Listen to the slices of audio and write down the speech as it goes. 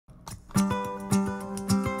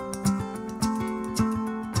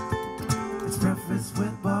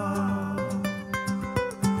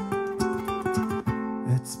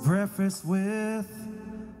Breakfast with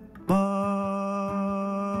Bob.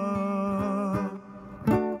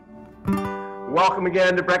 Welcome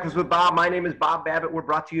again to Breakfast with Bob. My name is Bob Babbitt. We're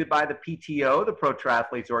brought to you by the PTO, the Pro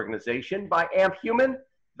Triathletes Organization, by Amp Human,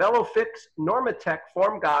 VeloFix, Normatec,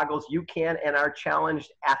 Form Goggles, UCAN, and our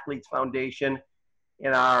Challenged Athletes Foundation.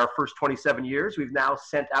 In our first 27 years, we've now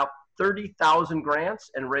sent out 30,000 grants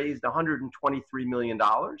and raised $123 million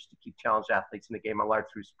to keep challenged athletes in the game of life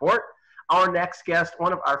through sport. Our next guest,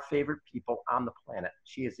 one of our favorite people on the planet.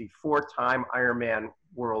 She is a four-time Ironman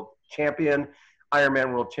World Champion,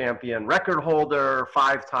 Ironman World Champion record holder,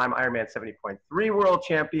 five-time Ironman 70.3 World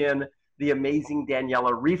Champion. The amazing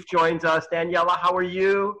Daniela Ryf joins us. Daniela, how are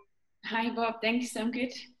you? Hi, Bob. Thanks. I'm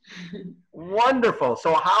good. Wonderful.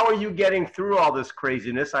 So how are you getting through all this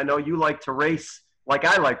craziness? I know you like to race like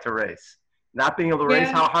I like to race. Not being able to race,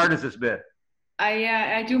 how hard has this been?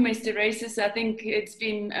 I do miss the races. I think it's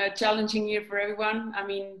been a challenging year for everyone. I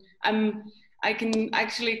mean, I can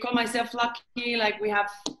actually call myself lucky. Like, we have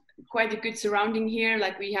quite a good surrounding here.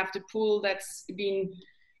 Like, we have the pool that's been,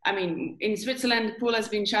 I mean, in Switzerland, the pool has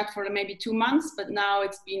been shut for maybe 2 months, but now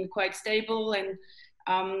it's been quite stable. And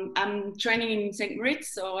I'm training in St.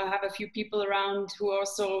 Moritz, so I have a few people around who are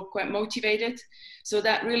also quite motivated. So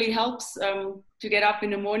that really helps to get up in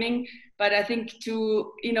the morning. But I think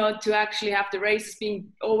to actually have the race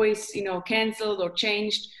being always, canceled or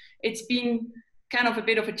changed, it's been kind of a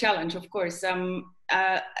bit of a challenge, of course.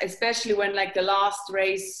 Especially when like the last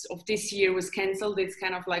race of this year was canceled, it's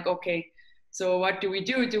kind of like, okay, so what do we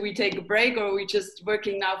do? Do we take a break, or are we just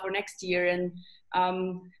working now for next year? And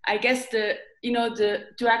I guess to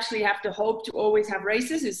actually have the hope to always have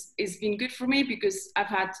races is been good for me, because I've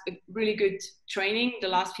had a really good training the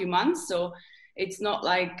last few months. So it's not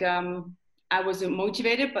like I wasn't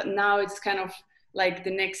motivated, but now it's kind of like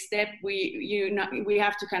the next step. We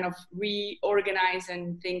have to kind of reorganize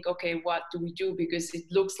and think, okay, what do we do? Because it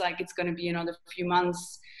looks like it's going to be another few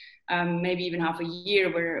months, maybe even half a year,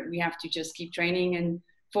 where we have to just keep training and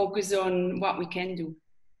focus on what we can do.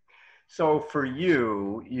 So for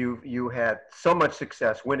you had so much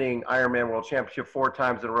success winning Ironman World Championship 4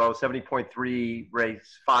 times in a row, 70.3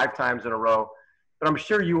 race 5 times in a row. But I'm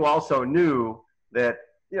sure you also knew that,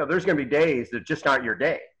 there's going to be days that just aren't your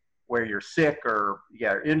day, where you're sick or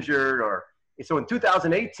you're injured. So in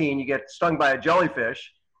 2018, you get stung by a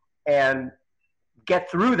jellyfish and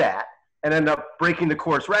get through that and end up breaking the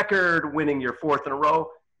course record, winning your 4th in a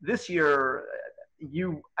row. This year,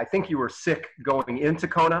 I think you were sick going into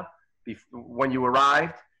Kona when you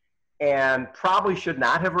arrived, and probably should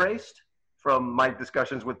not have raced. From my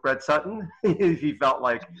discussions with Brett Sutton, he felt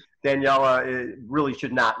like Daniela really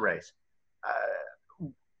should not race.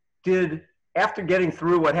 After getting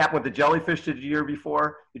through what happened with the jellyfish the year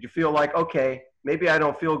before, did you feel like, okay, maybe I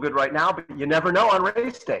don't feel good right now, but you never know on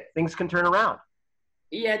race day, things can turn around?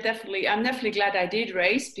 Yeah, definitely. I'm definitely glad I did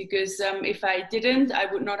race, because if I didn't, I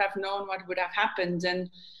would not have known what would have happened. And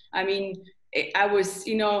I mean, I was,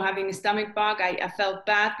 having a stomach bug. I felt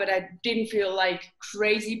bad, but I didn't feel like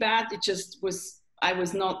crazy bad. It just was, I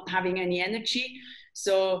was not having any energy.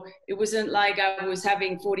 So it wasn't like I was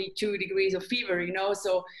having 42 degrees of fever,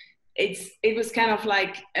 So it was kind of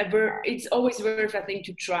like, it's always worth, I think,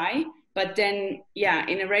 to try. But then, yeah,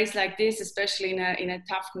 in a race like this, especially in a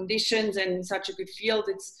tough conditions and such a good field,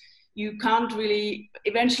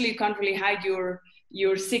 eventually you can't really hide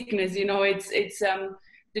your sickness. It's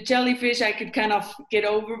the jellyfish I could kind of get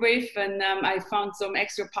over with, and I found some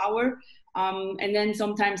extra power. And then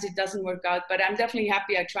sometimes it doesn't work out, but I'm definitely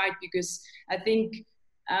happy I tried, because I think,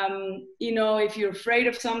 if you're afraid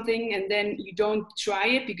of something and then you don't try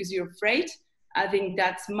it because you're afraid, I think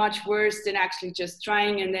that's much worse than actually just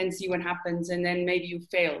trying and then see what happens, and then maybe you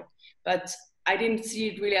fail. But I didn't see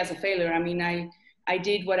it really as a failure. I mean, I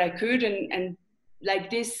did what I could, and like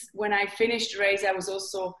this, when I finished the race, I was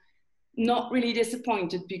also not really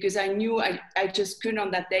disappointed, because I knew I just couldn't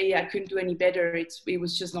on that day. I couldn't do any better. It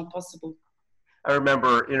was just not possible. I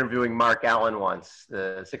remember interviewing Mark Allen once,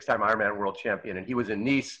 the 6-time Ironman World Champion, and he was in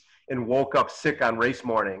Nice and woke up sick on race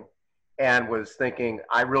morning and was thinking,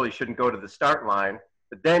 I really shouldn't go to the start line.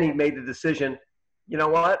 But then he made the decision, you know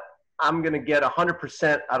what? I'm going to get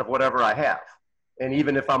 100% out of whatever I have. And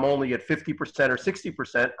even if I'm only at 50% or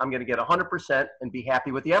 60%, I'm going to get 100% and be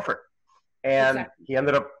happy with the effort. And exactly. He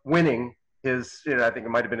ended up winning his, I think it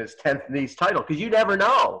might have been his 10th Nice title, because you never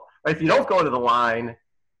know. Right? If you don't go to the line,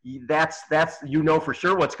 that's for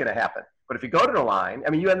sure what's going to happen. But if you go to the line, I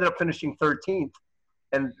mean, you ended up finishing 13th,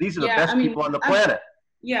 and these are the best people on the planet.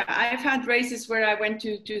 I've had races where I went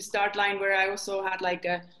to start line where I also had like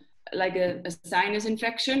a sinus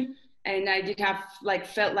infection, and I did have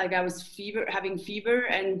felt like I was having fever,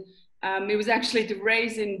 and It was actually the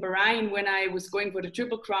race in Bahrain when I was going for the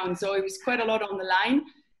Triple Crown. So it was quite a lot on the line.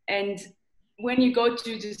 And when you go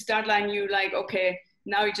to the start line, you're like, okay,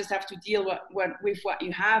 now you just have to deal with what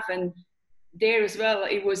you have. And there as well,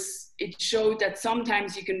 it showed that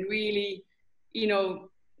sometimes you can really, you know,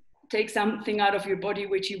 take something out of your body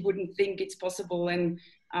which you wouldn't think it's possible. And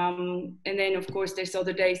then of course there's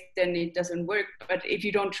other days then it doesn't work. But if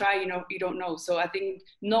you don't try, you know, you don't know. So I think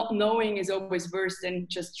not knowing is always worse than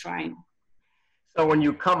just trying. So when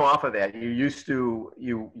you come off of that,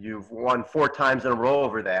 you've won 4 times in a row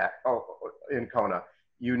over that in Kona.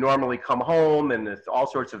 You normally come home and it's all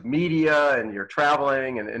sorts of media and you're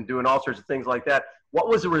traveling and doing all sorts of things like that. What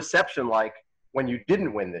was the reception like when you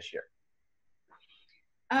didn't win this year?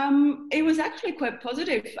 It was actually quite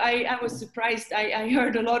positive. I was surprised. I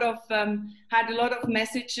heard had a lot of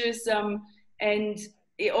messages, and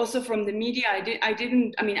also from the media.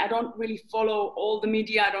 I don't really follow all the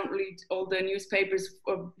media. I don't read all the newspapers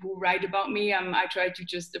who write about me. I try to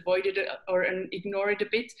just avoid it or ignore it a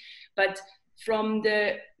bit. But from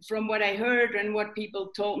what I heard and what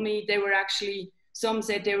people told me, some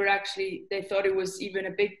said they thought it was even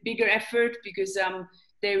a bigger effort because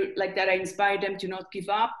they like that I inspired them to not give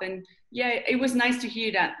up. And yeah, it was nice to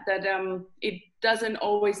hear that it doesn't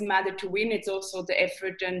always matter to win. It's also the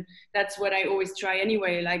effort. And that's what I always try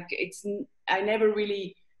anyway. Like I never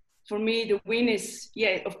really, for me, the win is,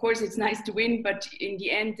 yeah, of course it's nice to win, but in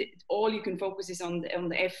the end, all you can focus is on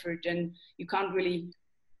the effort, and you can't really,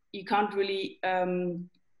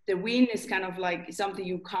 the win is kind of like something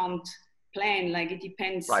you can't plan. Like it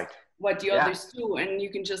depends what the others do, and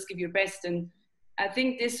you can just give your best. And I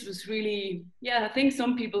think this was really, I think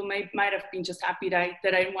some people might have been just happy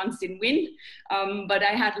that I once didn't win. But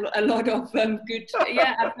I had a lot of good,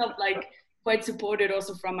 I felt like quite supported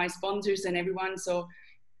also from my sponsors and everyone. So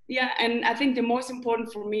yeah, and I think the most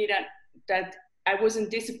important for me that I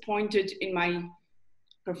wasn't disappointed in my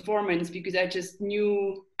performance, because I just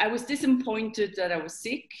knew I was disappointed that I was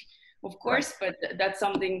sick, of course, but that's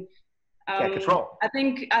something can't control. I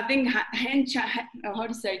think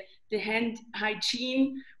the hand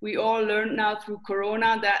hygiene, we all learned now through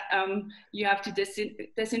Corona that you have to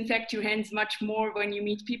disinfect your hands much more when you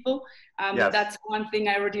meet people. That's one thing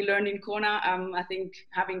I already learned in Kona. I think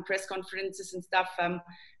having press conferences and stuff,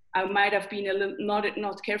 I might have been a little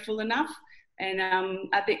not careful enough. And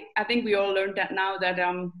I think we all learned that now, that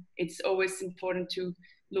it's always important to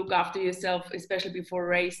look after yourself, especially before a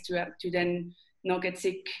race, to then not get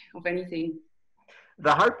sick of anything.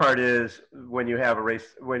 The hard part is when you have a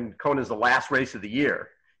race, when Kona is the last race of the year,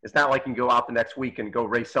 it's not like you can go out the next week and go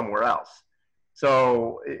race somewhere else.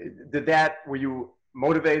 So were you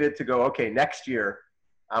motivated to go, okay, next year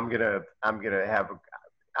I'm gonna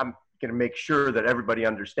make sure that everybody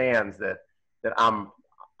understands that I'm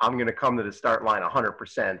gonna come to the start line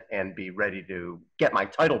 100% and be ready to get my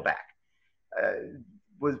title back.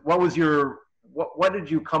 What did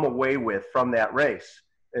you come away with from that race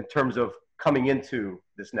in terms of coming into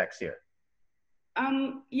this next year?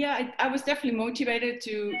 I was definitely motivated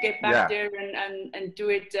to get back there and do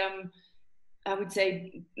it. I would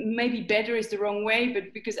say maybe better is the wrong way,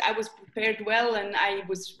 but because I was prepared well and I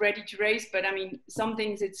was ready to race. But I mean, some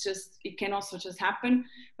things it can also just happen.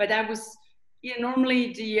 But I was,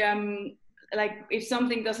 normally like if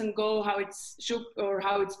something doesn't go how it's should or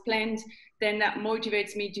how it's planned, then that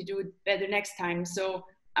motivates me to do it better next time. So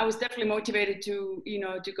I was definitely motivated to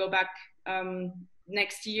go back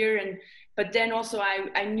next year. But then also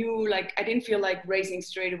I knew, like, I didn't feel like racing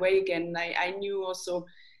straight away again. I knew also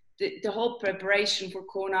the whole preparation for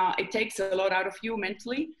Kona, it takes a lot out of you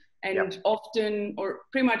mentally. And often, or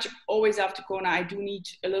pretty much always after Kona, I do need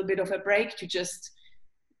a little bit of a break to just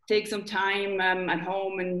take some time at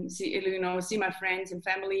home and see my friends and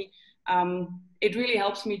family. It really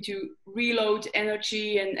helps me to reload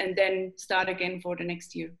energy and then start again for the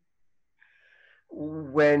next year.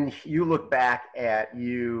 When you look back at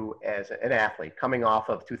you as an athlete coming off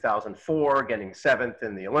of 2004, getting 7th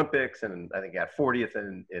in the Olympics, and I think got 40th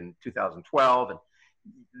in 2012, and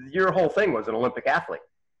your whole thing was an Olympic athlete.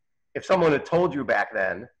 If someone had told you back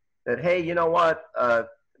then that, hey, you know what,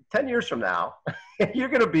 10 years from now, you're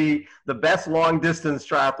going to be the best long distance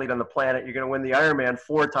triathlete on the planet, you're going to win the Ironman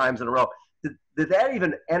 4 times in a row. Did that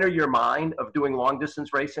even enter your mind of doing long distance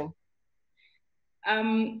racing?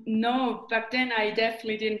 No, back then I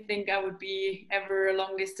definitely didn't think I would be ever a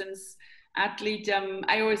long distance athlete.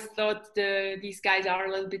 I always thought these guys are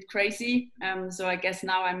a little bit crazy. So I guess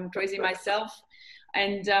now I'm crazy myself.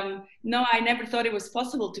 And no, I never thought it was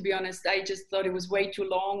possible, to be honest. I just thought it was way too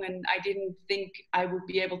long and I didn't think I would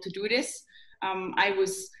be able to do this. I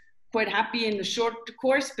was quite happy in the short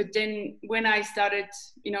course. But then when I started,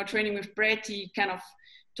 training with Brett, he kind of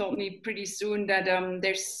told me pretty soon that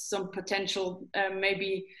there's some potential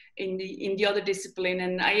maybe in the other discipline.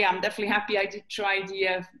 And I'm definitely happy I did try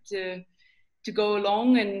to go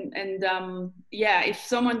along. And if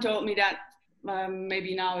someone told me that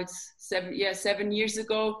maybe now it's 7 years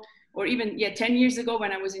ago, or even 10 years ago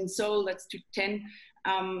when I was in Seoul, that's to 10.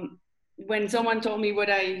 When someone told me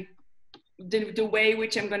the way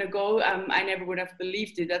which I'm going to go, I never would have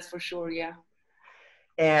believed it. That's for sure. Yeah.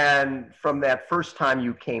 And from that first time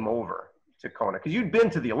you came over to Kona, because you'd been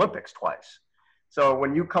to the Olympics twice. So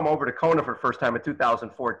when you come over to Kona for the first time in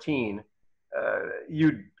 2014,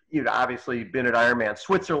 you'd obviously been at Ironman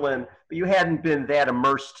Switzerland, but you hadn't been that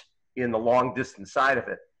immersed in the long distance side of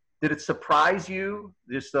it. Did it surprise you,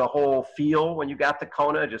 just the whole feel when you got to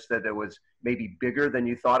Kona, just that it was maybe bigger than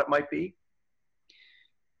you thought it might be?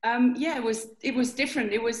 It was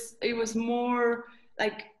different. It was more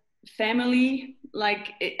like family,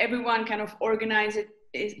 like everyone kind of organized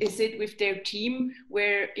it with their team,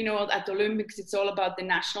 where, at the Olympics, it's all about the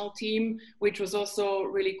national team, which was also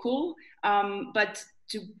really cool. But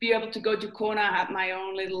to be able to go to Kona, I had my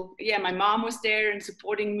own my mom was there and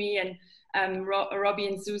supporting me, and Robbie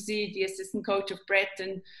and Susie, the assistant coach of Brett.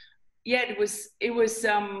 And it was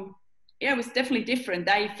definitely different.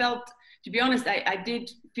 I felt, to be honest, I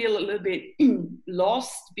did feel a little bit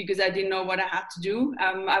lost because I didn't know what I had to do.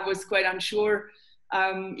 I was quite unsure,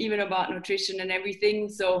 even about nutrition and everything.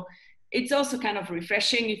 So it's also kind of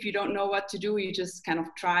refreshing. If you don't know what to do, you just kind of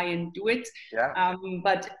try and do it. Yeah.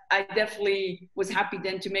 But I definitely was happy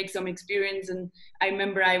then to make some experience. And I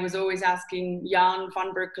remember I was always asking Jan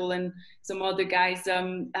van Berkel and some other guys,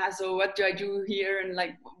 so what do I do here? And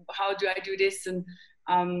like, how do I do this? And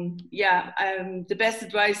the best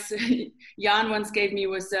advice Jan once gave me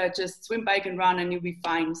was just swim, bike, and run, and you'll be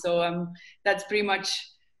fine. So that's pretty much,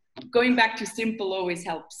 going back to simple always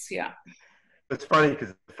helps. Yeah. It's funny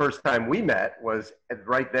because the first time we met was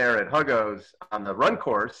right there at Hugo's on the run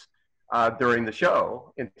course during the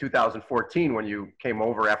show in 2014 when you came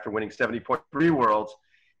over after winning 70.3 Worlds.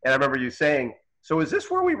 And I remember you saying, so is this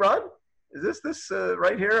where we run? Is this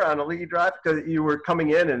right here on Elite Drive? Because you were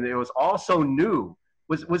coming in and it was all so new.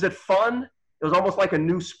 Was it fun? It was almost like a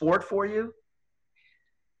new sport for you?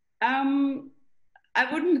 I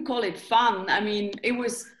wouldn't call it fun. I mean, it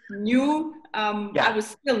was new. I was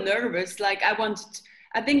still nervous. Like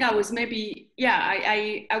I think I was maybe,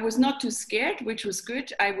 I was not too scared, which was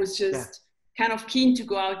good. I was just kind of keen to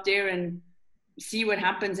go out there and see what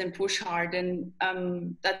happens and push hard. And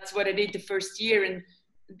that's what I did the first year. And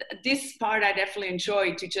this part I definitely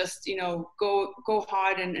enjoyed, to just, go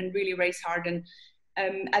hard and really race hard. And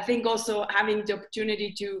I think also having the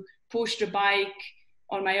opportunity to push the bike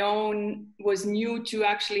on my own was new to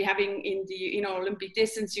actually having in the Olympic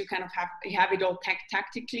distance. You kind of have it all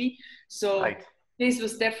tactically. So this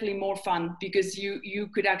was definitely more fun because you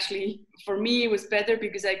could actually, for me, it was better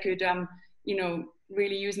because I could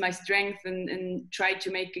really use my strength and try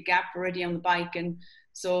to make a gap already on the bike. And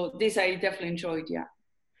so this I definitely enjoyed. Yeah.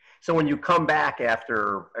 So when you come back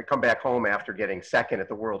home after getting second at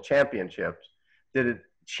the World Championships, did it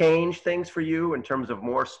change things for you in terms of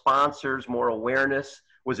more sponsors, more awareness?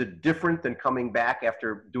 Was it different than coming back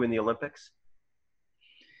after doing the Olympics?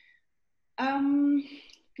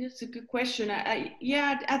 That's a good question. I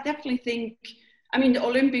definitely think, I mean, the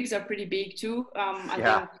Olympics are pretty big too. I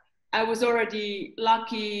think I was already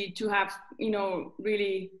lucky to have,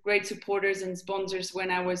 really great supporters and sponsors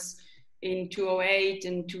when I was in 2008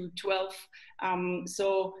 and 2012.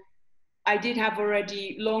 So I did have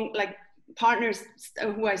already partners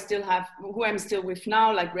who I'm still with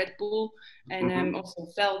now, like Red Bull and also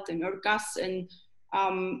Felt and Urkas. And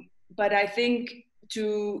but I think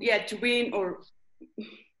to win,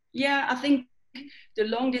 I think the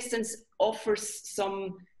long distance offers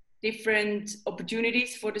some different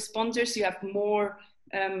opportunities for the sponsors. You have more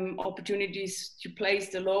opportunities to place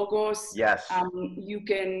the logos. Yes.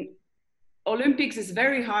 Olympics is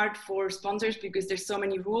very hard for sponsors because there's so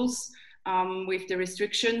many rules with the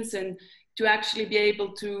restrictions, and to actually be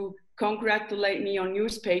able to congratulate me on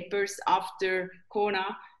newspapers after Kona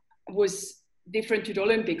was different to the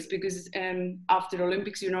Olympics, because after the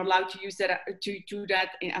Olympics you're not allowed to use that to do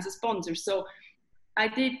that as a sponsor. So I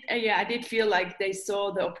did feel like they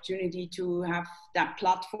saw the opportunity to have that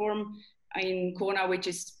platform in Kona, which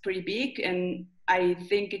is pretty big. And I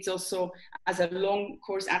think it's also, as a long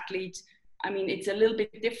course athlete, I mean, it's a little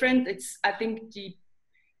bit different.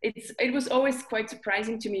 It was always quite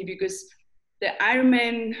surprising to me because the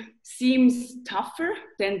Ironman seems tougher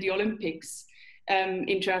than the Olympics.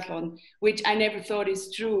 in triathlon, which I never thought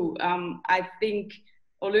is true. I think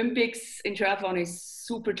Olympics in triathlon is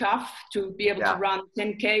super tough. To be able to run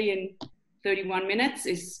 10K in 31 minutes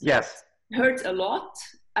hurts a lot.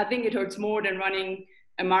 I think it hurts more than running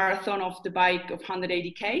a marathon off the bike of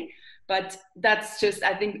 180K, but that's just,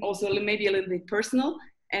 I think, also maybe a little bit personal.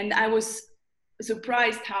 And I was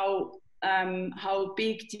surprised how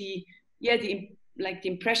big the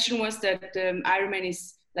impression was that Ironman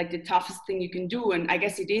is like the toughest thing you can do. And I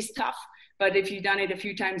guess it is tough, but if you've done it a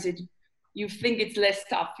few times, you think it's less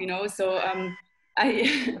tough, you know? So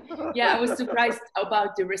I was surprised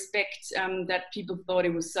about the respect that people thought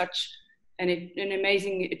it was such an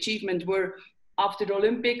amazing achievement. Where after the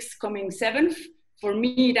Olympics coming 7th, for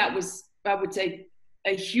me, that was, I would say,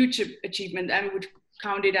 a huge achievement. I would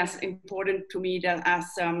count it as important to me as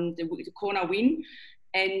the Kona win.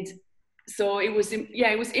 And so it was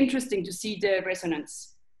interesting to see the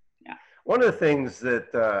resonance. Yeah. One of the things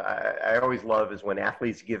that I always love is when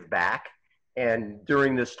athletes give back. And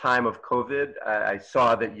during this time of COVID, I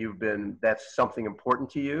saw that that's something important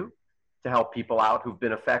to you, to help people out who've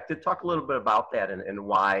been affected. Talk a little bit about that and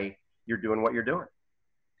why you're doing what you're doing.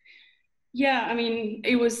 Yeah, I mean,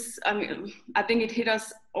 I think it hit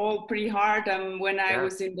us all pretty hard when I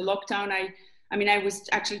was in the lockdown. I was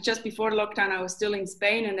actually, just before lockdown, I was still in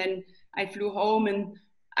Spain, and then I flew home. And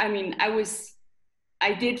I mean,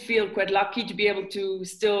 I did feel quite lucky to be able to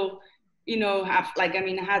still, you know, I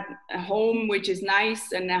had a home, which is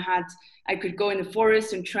nice, and I could go in the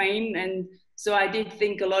forest and train. And so I did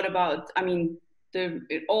think a lot about,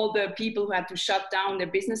 all the people who had to shut down their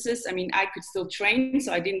businesses. I mean, I could still train,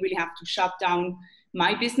 so I didn't really have to shut down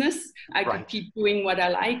my business. I could keep doing what I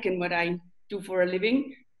like and what I do for a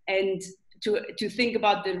living. And to think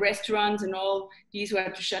about the restaurants and all these who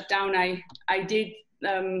had to shut down, I did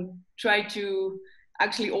try to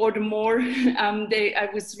actually order more. I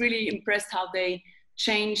was really impressed how they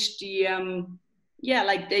changed the,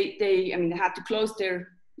 they had to close their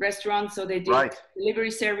restaurants, so they did delivery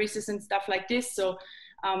services and stuff like this. So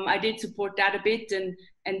I did support that a bit,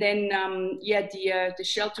 and then the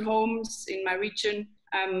shelter homes in my region,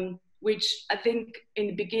 which I think in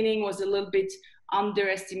the beginning was a little bit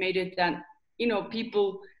underestimated. That, you know,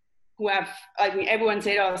 people who have, everyone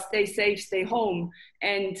said, "Oh, stay safe, stay home,"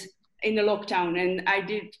 and in the lockdown, and I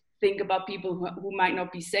did think about people who might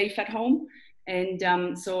not be safe at home,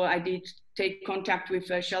 and so I did take contact with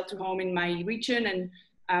a shelter home in my region and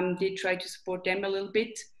did try to support them a little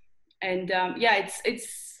bit. And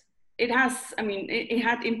it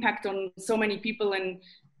had impact on so many people, and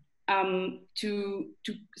to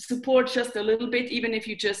support just a little bit, even if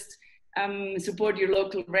you just support your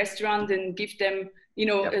local restaurant and give them, you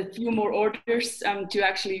know, a few more orders to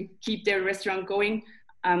actually keep their restaurant going.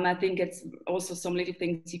 I think it's also some little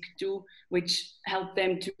things you could do which help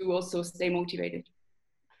them to also stay motivated.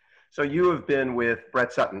 So you have been with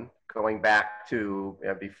Brett Sutton going back to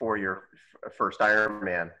before your first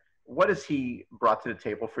Ironman. What has he brought to the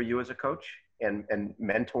table for you as a coach and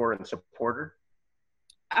mentor and supporter?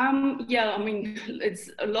 It's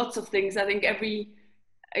lots of things. I think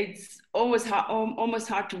it's always almost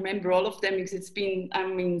hard to remember all of them, because it's been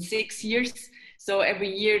 6 years. So every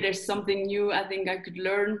year there's something new I think I could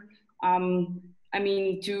learn.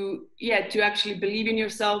 To actually believe in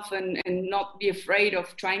yourself and not be afraid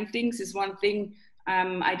of trying things is one thing.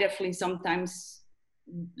 I definitely sometimes,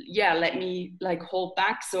 let me hold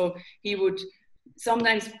back. So he would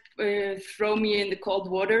sometimes throw me in the cold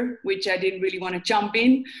water, which I didn't really want to jump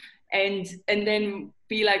in, and then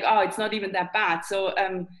be like, oh, it's not even that bad. So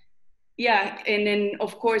and then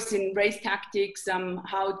of course in race tactics,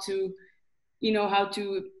 how to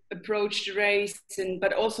approach the race,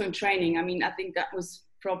 but also in training. I think that was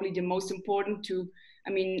probably the most important.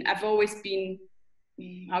 I've always been,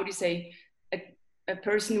 a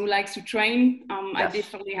person who likes to train. I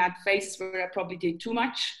definitely had phases where I probably did too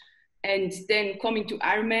much, and then coming to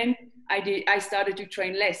Ironman, I started to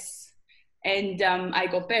train less, and I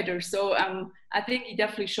got better. So I think he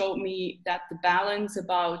definitely showed me that the balance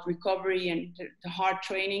about recovery and the hard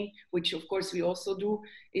training, which of course we also do,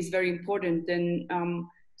 is very important. And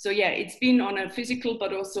it's been on a physical,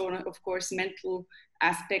 but also on a, of course, mental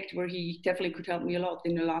aspect, where he definitely could help me a lot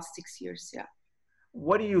in the last 6 years. Yeah.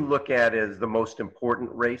 What do you look at as the most important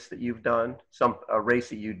race that you've done? A race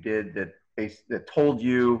that you did that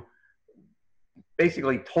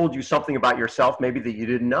basically told you something about yourself, maybe that you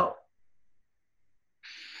didn't know?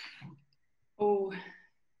 Oh,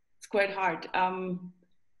 it's quite hard.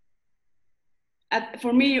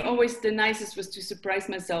 For me, always the nicest was to surprise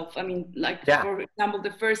myself. For example,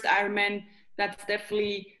 the first Ironman, that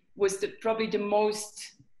definitely was probably the most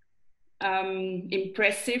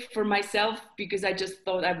impressive for myself because I just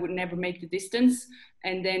thought I would never make the distance.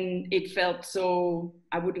 And then it felt so,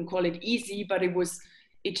 I wouldn't call it easy, but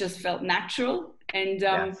it just felt natural. And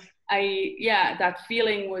Yes. that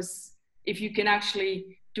feeling was, if you can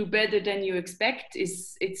actually do better than you expect,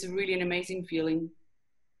 it's really an amazing feeling.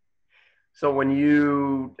 So when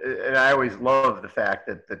and I always love the fact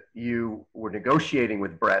that you were negotiating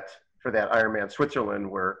with Brett for that Ironman Switzerland,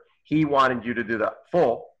 where he wanted you to do the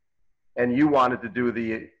full and you wanted to do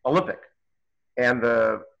the Olympic. And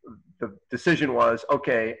the decision was,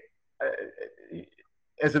 okay,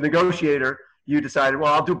 as a negotiator, you decided,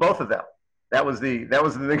 well, I'll do both of them. That was the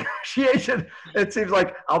negotiation. It seems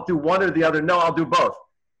like I'll do one or the other. No, I'll do both.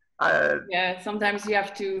 Yeah, sometimes you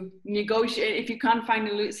have to negotiate. If you can't find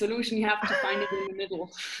a solution, you have to find it in the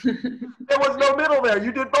middle. There was no middle there.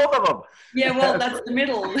 You did both of them. Yeah, well, that's the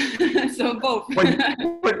middle. So both.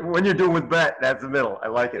 when you're doing with Brett, that's the middle. I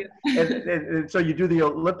like it. Yeah. And so you do the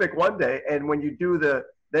Olympic one day, and when you do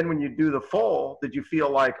the full, did you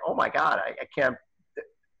feel like, oh my God, I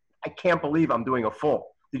can't believe I'm doing a full?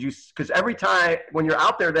 Did you? Because every time when you're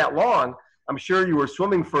out there that long, I'm sure you were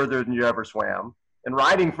swimming further than you ever swam, and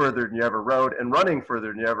riding further than you ever rode, and running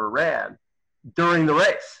further than you ever ran during the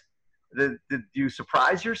race. Did you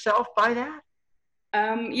surprise yourself by that?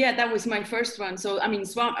 Yeah, that was my first one. So I mean,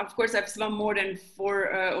 of course, I've swum more than four.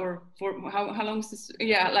 How long is this?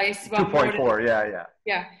 Yeah, like I swam 2.4.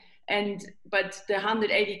 Yeah. But the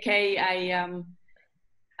 180K,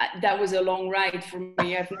 that was a long ride for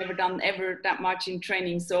me. I've never done ever that much in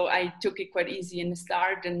training, so I took it quite easy in the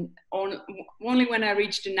start. And only when I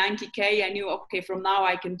reached the 90K, I knew, okay, from now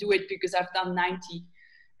I can do it because I've done 90.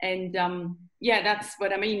 And yeah, that's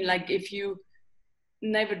what I mean. Like if you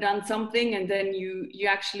never done something and then you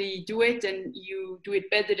actually do it and you do it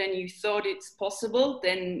better than you thought it's possible,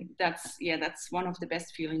 then that's one of the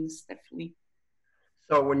best feelings, definitely.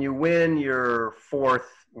 So when you win your 4th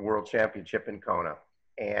World Championship in Kona,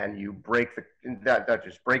 and you break not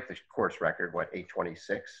just break the course record,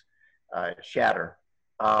 8:26, shatter,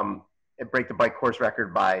 and break the bike course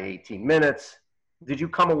record by 18 minutes. Did you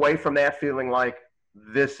come away from that feeling like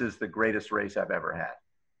this is the greatest race I've ever had?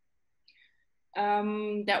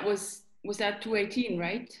 That was that 2:18,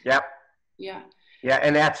 right? Yep. Yeah. Yeah,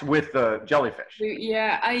 and that's with the jellyfish.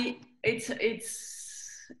 Yeah, I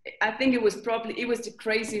think it was the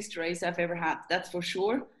craziest race I've ever had. That's for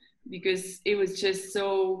sure. Because it was just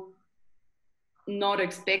so not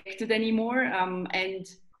expected anymore. And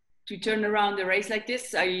to turn around a race like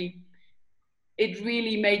this, it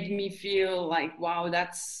really made me feel like, wow,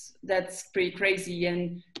 that's pretty crazy.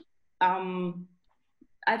 And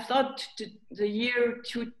I thought the year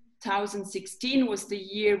 2016 was the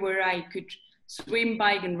year where I could swim,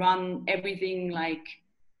 bike, and run everything like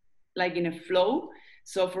in a flow.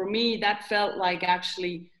 So for me, that felt like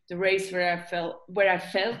actually the race where I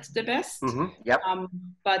felt the best. Mm-hmm. Yep.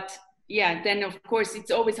 But yeah, then of course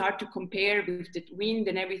it's always hard to compare with the wind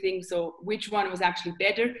and everything. So which one was actually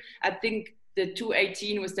better? I think the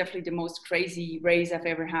 2:18 was definitely the most crazy race I've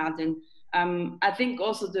ever had, and I think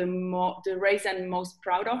also the race I'm most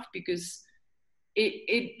proud of because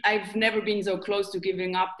I've never been so close to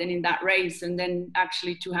giving up than in that race, and then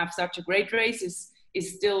actually to have such a great race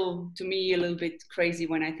is still to me a little bit crazy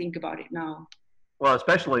when I think about it now. Well,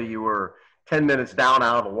 especially you were 10 minutes down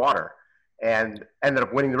out of the water and ended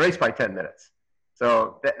up winning the race by 10 minutes.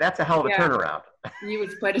 So that's a hell of a turnaround. It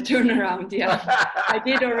was quite a turnaround, yeah. I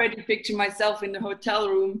did already picture myself in the hotel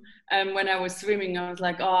room when I was swimming. I was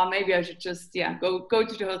like, oh, maybe I should just, go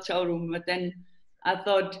to the hotel room. But then I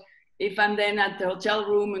thought, if I'm then at the hotel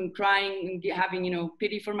room and crying and having,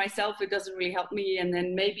 pity for myself, it doesn't really help me. And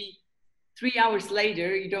then maybe 3 hours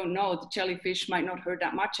later, you don't know, the jellyfish might not hurt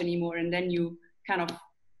that much anymore. And then you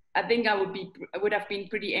I think I would have been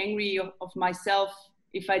pretty angry of myself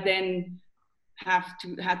if I then had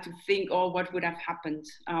to think, oh, what would have happened?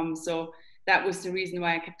 So that was the reason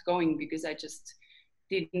why I kept going, because I just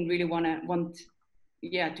didn't really want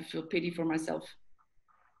to feel pity for myself.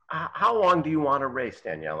 How long do you want to race,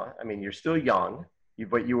 Daniela? I mean, you're still young,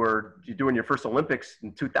 but you're doing your first Olympics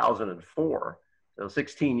in 2004. So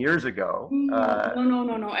 16 years ago. No,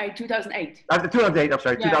 2008. 2008, I'm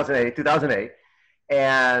sorry, yeah. 2008.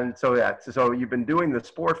 And so you've been doing the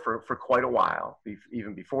sport for quite a while,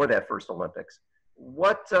 even before that first Olympics.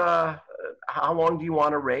 How long do you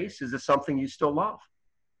want to race? Is this something you still love?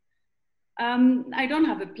 I don't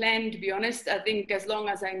have a plan, to be honest. I think as long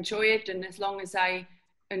as I enjoy it and as long as I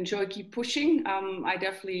enjoy keep pushing, I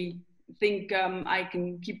definitely think I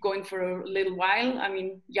can keep going for a little while. I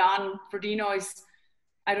mean, Jan Frodeno is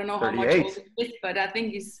I don't know how much 38. older he is, but I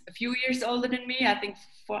think he's a few years older than me. I think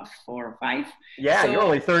four or five. Yeah, so, you're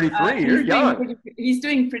only 33. You're young. He's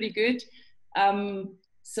doing pretty good.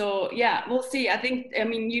 So yeah, we'll see. I think, I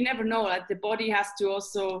mean, you never know. Like the body has to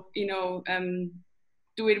also, you know,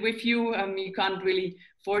 do it with you. You can't really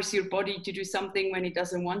force your body to do something when it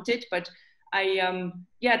doesn't want it. But I,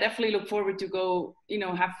 yeah, definitely look forward to go, you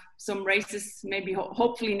know, have some races, maybe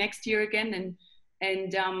hopefully next year again.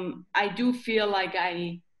 And I do feel like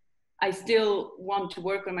I still want to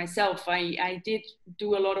work on myself. I did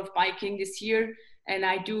do a lot of biking this year, and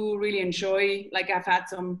I do really enjoy, like I've had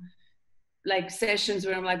some like sessions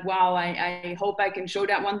where I'm like, wow, I hope I can show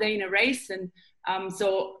that one day in a race. And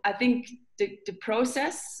so I think the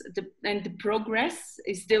process and the progress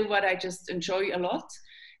is still what I just enjoy a lot.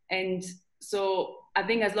 And so I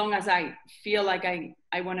think as long as I feel like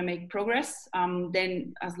I want to make progress,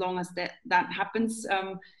 then as long as that happens,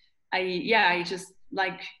 I just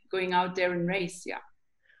like going out there and race. Yeah.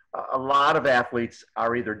 A lot of athletes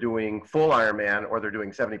are either doing full Ironman or they're doing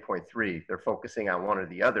 70.3. They're focusing on one or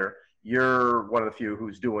the other. You're one of the few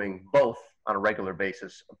who's doing both on a regular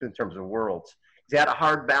basis in terms of worlds. Is that a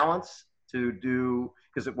hard balance to do?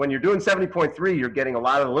 Because when you're doing 70.3, you're getting a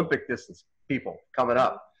lot of Olympic distance people coming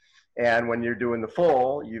up. And when you're doing the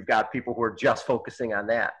full, you've got people who are just focusing on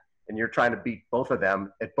that. And you're trying to beat both of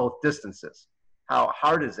them at both distances. How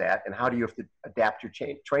hard is that? And how do you have to adapt your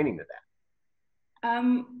training to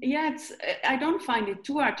that? Yeah, I don't find it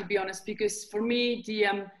too hard, to be honest, because for me,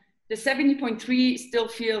 the 70.3 still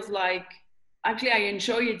feels like, actually I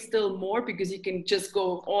enjoy it still more because you can just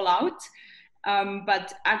go all out.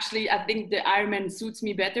 But actually I think the Ironman suits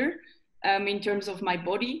me better in terms of my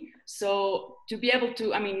body. So to be able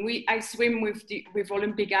to, I mean, I swim with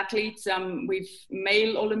Olympic athletes, with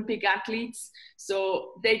male Olympic athletes.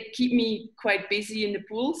 So they keep me quite busy in the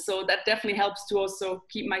pool. So that definitely helps to also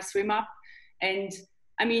keep my swim up. And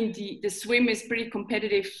I mean, the swim is pretty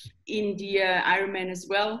competitive in the Ironman as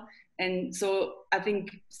well. And so I think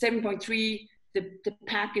 7.3, the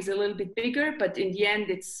pack is a little bit bigger, but in the end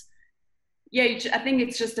it's, yeah, I think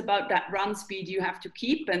it's just about that run speed you have to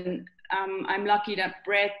keep. And I'm lucky that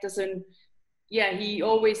Brett doesn't, yeah, he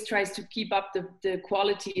always tries to keep up the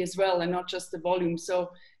quality as well and not just the volume.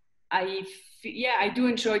 So I do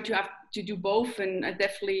enjoy to have to do both, and it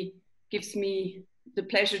definitely gives me the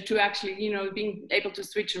pleasure to actually, you know, being able to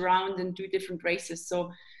switch around and do different races.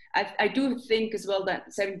 So I do think as well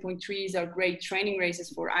that 7.3s are great training races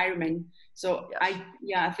for Ironman. So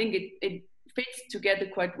yes. I think it fits together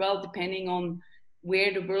quite well depending on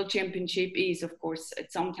where the World Championship is. Of course,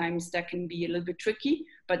 sometimes that can be a little bit tricky,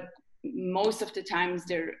 but most of the times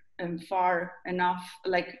they're far enough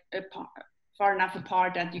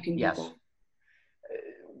apart that you can do both.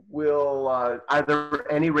 Are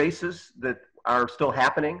there any races that are still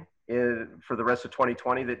happening for the rest of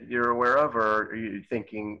 2020 that you're aware of, or are you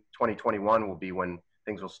thinking 2021 will be when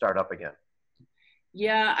things will start up again?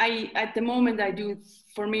 Yeah, at the moment I do.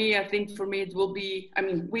 I think for me it will be, I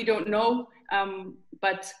mean, we don't know,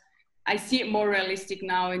 but I see it more realistic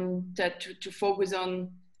now to focus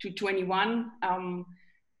on 221.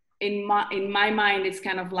 In my mind, it's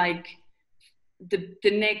kind of like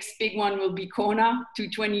the next big one will be Kona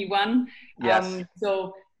 221. Yes.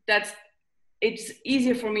 So it's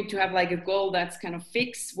easier for me to have like a goal that's kind of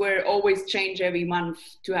fixed, where I always change every month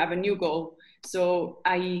to have a new goal. So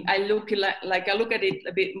I look at it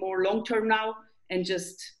a bit more long term now, and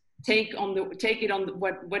just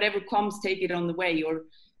whatever comes, take it on the way, or,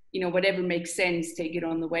 you know, whatever makes sense, take it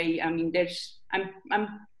on the way. I mean, I'm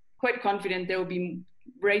quite confident there will be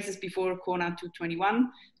races before Kona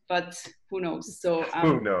 221, but who knows? So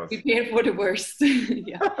who knows? Prepare for the worst.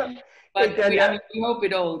 Yeah. But we hope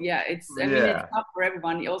it all. Yeah, it's tough for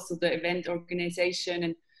everyone. Also the event organization,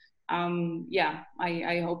 and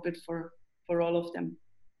I hope it for all of them.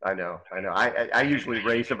 I know. I usually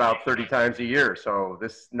race about 30 times a year, so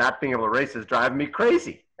this not being able to race is driving me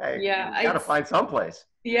crazy. You gotta find someplace.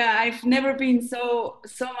 Yeah, I've never been so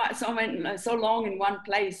long in one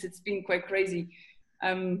place. It's been quite crazy.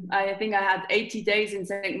 I think I had 80 days in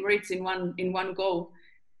St. Moritz in one go.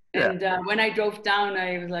 And when I drove down,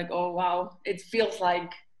 I was like, oh, wow, it feels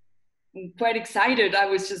like I'm quite excited. I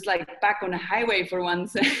was just like back on a highway for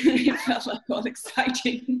once. It felt like all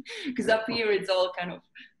exciting, because up here it's all kind of,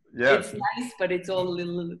 it's nice, but it's all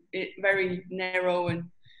very narrow, and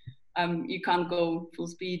you can't go full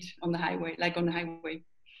speed on the highway,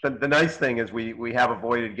 The nice thing is we have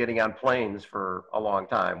avoided getting on planes for a long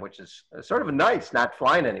time, which is sort of nice, not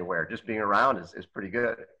flying anywhere. Just being around is pretty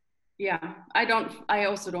good. Yeah, I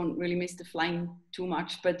also don't really miss the flying too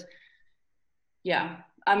much, but yeah,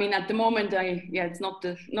 I mean, at the moment, it's not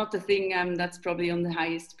the thing that's probably on the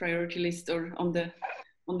highest priority list or on the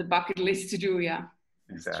bucket list to do. Yeah.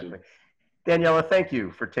 Exactly. Daniela, thank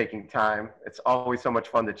you for taking time. It's always so much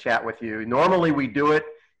fun to chat with you. Normally we do it,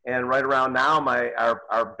 and right around now,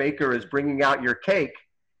 our baker is bringing out your cake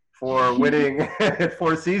for winning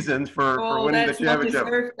 4 seasons for winning the championship.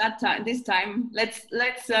 Well, that's not deserved this time. Let's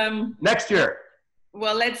next year.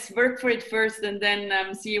 Well, let's work for it first, and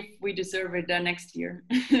then see if we deserve it next year.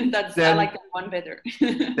 I like that one better.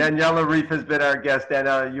 Daniela Ryf has been our guest.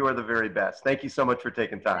 Daniela, you are the very best. Thank you so much for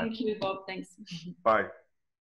taking time. Thank you, Bob. Thanks. Bye.